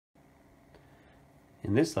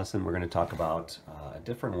In this lesson, we're going to talk about a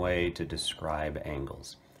different way to describe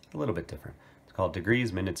angles. A little bit different. It's called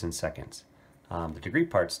degrees, minutes, and seconds. The degree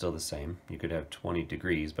part's still the same. You could have 20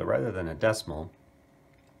 degrees, but rather than a decimal,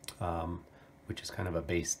 which is kind of a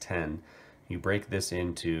base 10, you break this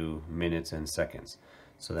into minutes and seconds.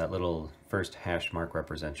 So that little first hash mark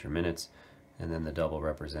represents your minutes, and then the double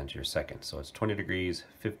represents your seconds. So it's 20 degrees,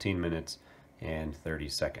 15 minutes, and 30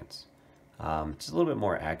 seconds. It's a little bit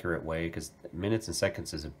more accurate way because minutes and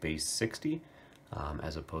seconds is a base 60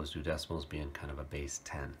 as opposed to decimals being kind of a base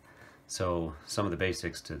 10. So some of the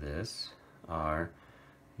basics to this are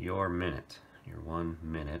your minute. Your 1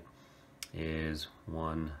 minute is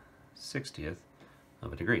 1/60th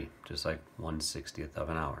of a degree, just like 1/60th of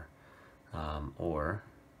an hour. Or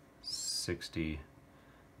 60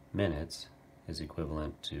 minutes is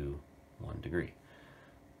equivalent to 1 degree.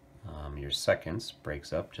 Your seconds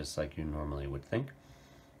breaks up just like you normally would think.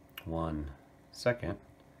 1 second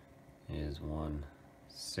is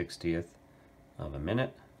 1/60th of a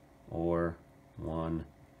minute, or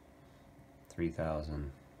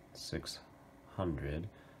 1/3600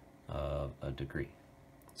 of a degree.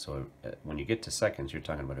 So when you get to seconds, you're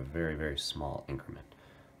talking about a very, very small increment.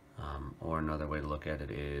 Or another way to look at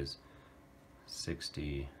it is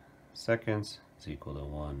 60 seconds is equal to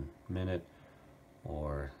 1 minute,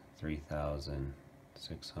 or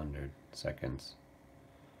 3,600 seconds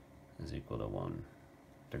is equal to 1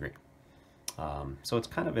 degree. So it's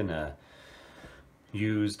kind of in a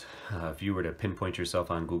used, if you were to pinpoint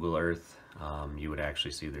yourself on Google Earth, you would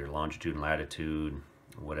actually see their longitude and latitude,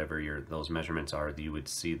 whatever those measurements are, you would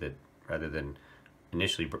see that rather than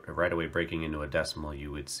initially right away breaking into a decimal,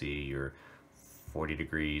 you would see your 40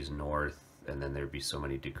 degrees north, and then there'd be so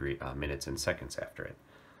many minutes and seconds after it.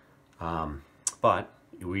 But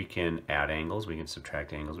we can add angles, we can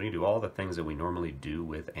subtract angles, we can do all the things that we normally do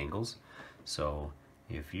with angles. So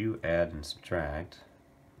if you add and subtract,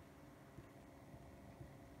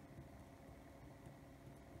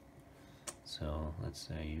 so let's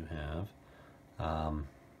say you have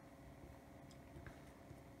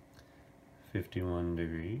 51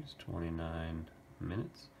 degrees, 29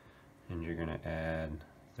 minutes, and you're going to add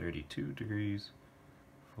 32 degrees,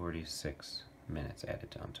 46 minutes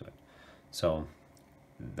added onto it. So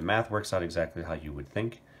the math works out exactly how you would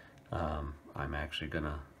think. I'm actually going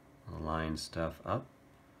to line stuff up.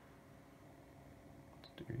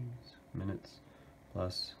 Degrees, minutes,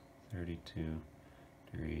 plus 32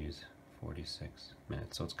 degrees, 46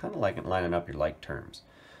 minutes. So it's kind of like lining up your like terms.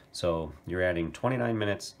 So you're adding 29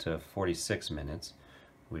 minutes to 46 minutes,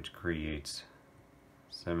 which creates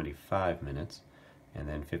 75 minutes. And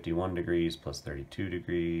then 51 degrees plus 32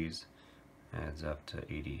 degrees adds up to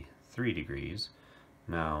 83 degrees.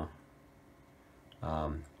 Now,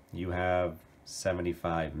 you have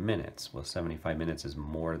 75 minutes. Well, 75 minutes is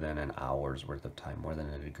more than an hour's worth of time, more than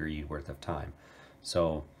a degree worth of time.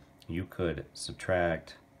 So you could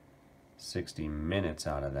subtract 60 minutes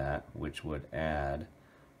out of that, which would add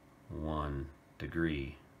 1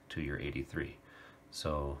 degree to your 83.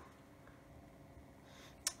 So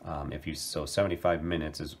so 75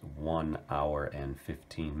 minutes is 1 hour and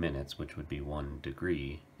 15 minutes, which would be 1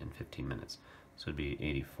 degree in 15 minutes. So it'd be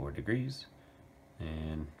 84 degrees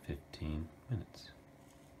and 15 minutes.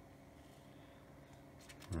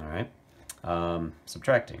 All right.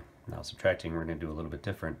 Subtracting. Now subtracting, we're going to do a little bit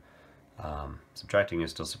different. Subtracting is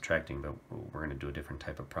still subtracting, but we're going to do a different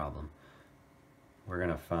type of problem. We're going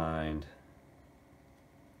to find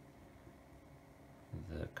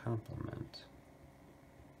the complement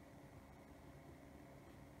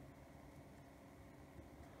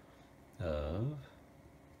of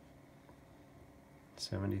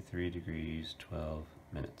 73 degrees, 12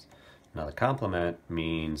 minutes. Now the complement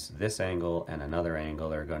means this angle and another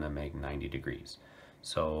angle are going to make 90 degrees.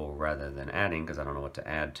 So rather than adding, because I don't know what to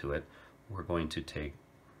add to it, we're going to take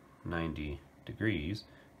 90 degrees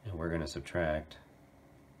and we're going to subtract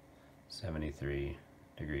 73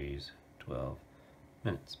 degrees, 12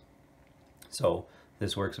 minutes. So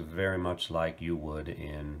this works very much like you would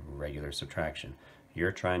in regular subtraction.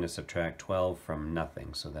 You're trying to subtract 12 from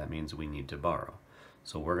nothing, so that means we need to borrow.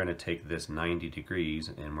 So we're going to take this 90 degrees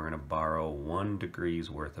and we're going to borrow 1 degree's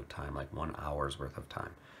worth of time, like 1 hour's worth of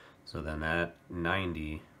time. So then that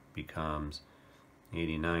 90 becomes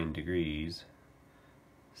 89 degrees,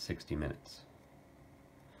 60 minutes.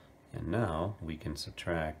 And now we can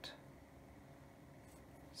subtract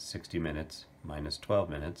 60 minutes minus 12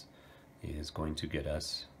 minutes is going to get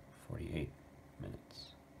us 48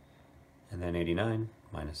 minutes. And then 89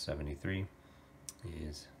 minus 73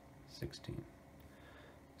 is 16.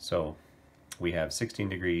 So we have 16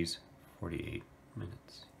 degrees, 48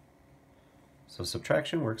 minutes. So So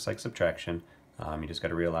subtraction works like subtraction. You just got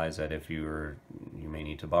to realize that if you may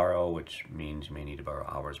need to borrow, which means you may need to borrow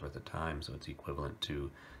hours worth of time, so it's equivalent to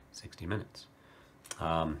 60 minutes.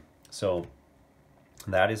 So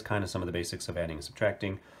that is kind of some of the basics of adding and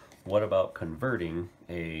subtracting. What about converting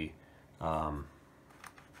a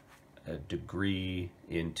degree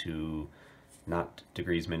into not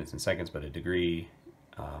degrees, minutes, and seconds, but a degree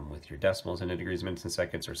with your decimals into degrees, minutes, and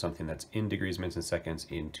seconds, or something that's in degrees, minutes, and seconds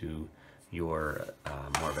into your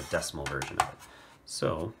more of a decimal version of it.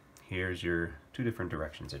 So here's your two different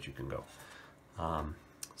directions that you can go.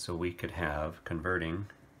 So we could have converting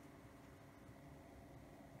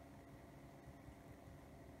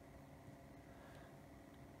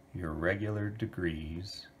your regular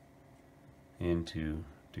degrees into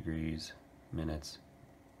degrees, minutes,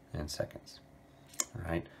 and seconds. All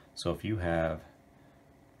right, so if you have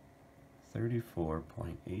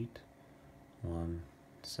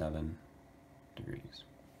 34.817 degrees,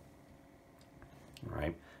 all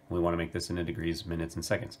right, we want to make this into degrees, minutes, and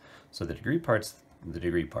seconds. So the degree part's the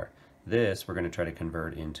degree part. This we're going to try to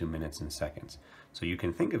convert into minutes and seconds. So you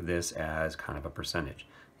can think of this as kind of a percentage.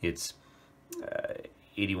 It's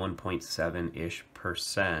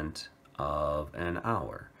 81.7-ish% of an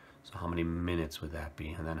hour. So how many minutes would that be?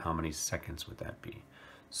 And then how many seconds would that be?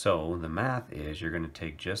 So the math is you're going to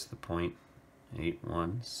take just the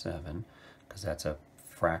 0.817, because that's a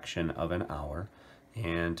fraction of an hour.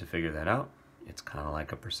 And to figure that out, it's kind of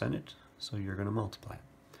like a percentage. So you're going to multiply it.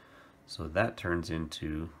 So that turns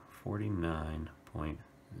into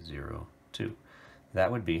 49.02.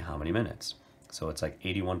 That would be how many minutes? So it's like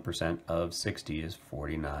 81% of 60 is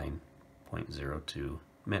 49.02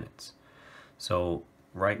 minutes. So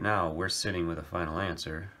right now we're sitting with a final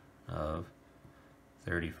answer of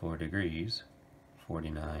 34 degrees,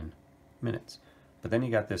 49 minutes. But then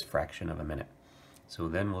you got this fraction of a minute. So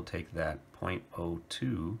then we'll take that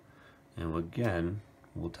 0.02 and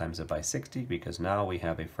we'll times it by 60, because now we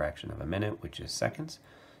have a fraction of a minute, which is seconds.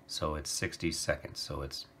 So it's 60 seconds. So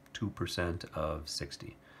it's 2% of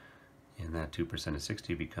 60. And that 2% of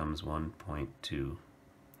 60 becomes 1.2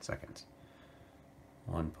 seconds.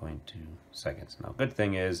 1.2 seconds. Now, good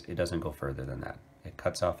thing is it doesn't go further than that. It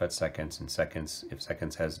cuts off at seconds, and seconds, if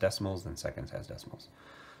seconds has decimals, then seconds has decimals.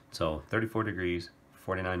 So 34 degrees,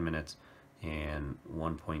 49 minutes, and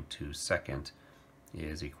 1.2 second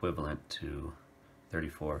is equivalent to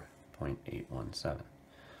 34.817.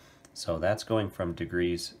 So that's going from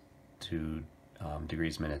degrees to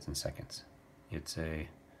degrees, minutes, and seconds. It's a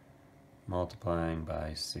multiplying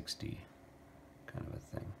by 60 kind of a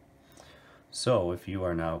thing. So if you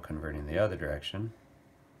are now converting the other direction,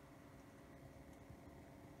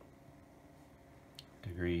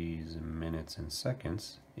 degrees, minutes, and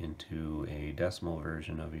seconds into a decimal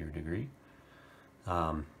version of your degree,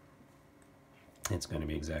 it's going to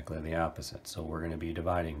be exactly the opposite. So we're going to be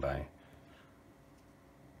divide by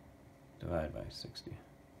 60.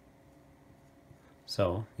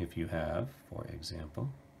 So if you have, for example,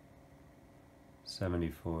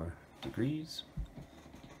 74 degrees,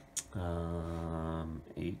 8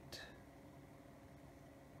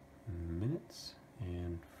 minutes,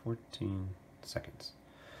 and 14 seconds.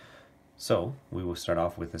 So we will start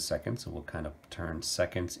off with a second, so we'll kind of turn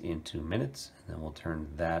seconds into minutes, and then we'll turn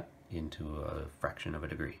that into a fraction of a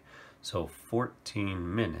degree. So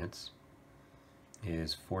 14 minutes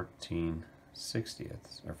is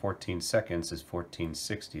 14/60ths, or 14 seconds is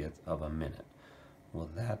 14/60th of a minute. Well,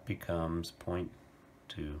 that becomes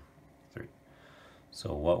 0.23.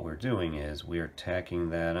 So what we're doing is we are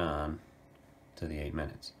tacking that on to the 8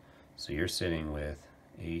 minutes. So you're sitting with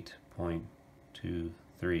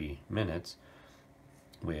 8.23 minutes,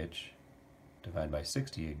 which divide by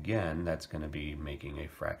 60 again, that's going to be making a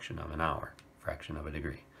fraction of an hour, fraction of a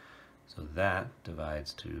degree. So that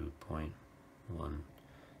divides to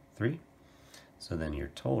 0.13. So then your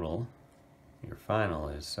total, your final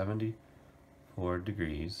is 74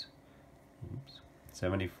 degrees,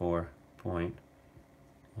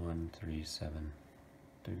 74.137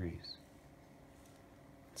 degrees.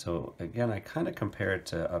 So again, I kind of compare it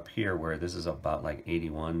to up here where this is about like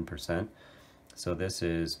 81%. So this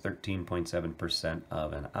is 13.7%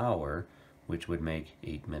 of an hour, which would make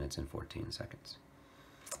 8 minutes and 14 seconds.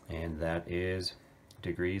 And that is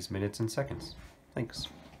degrees, minutes, and seconds. Thanks.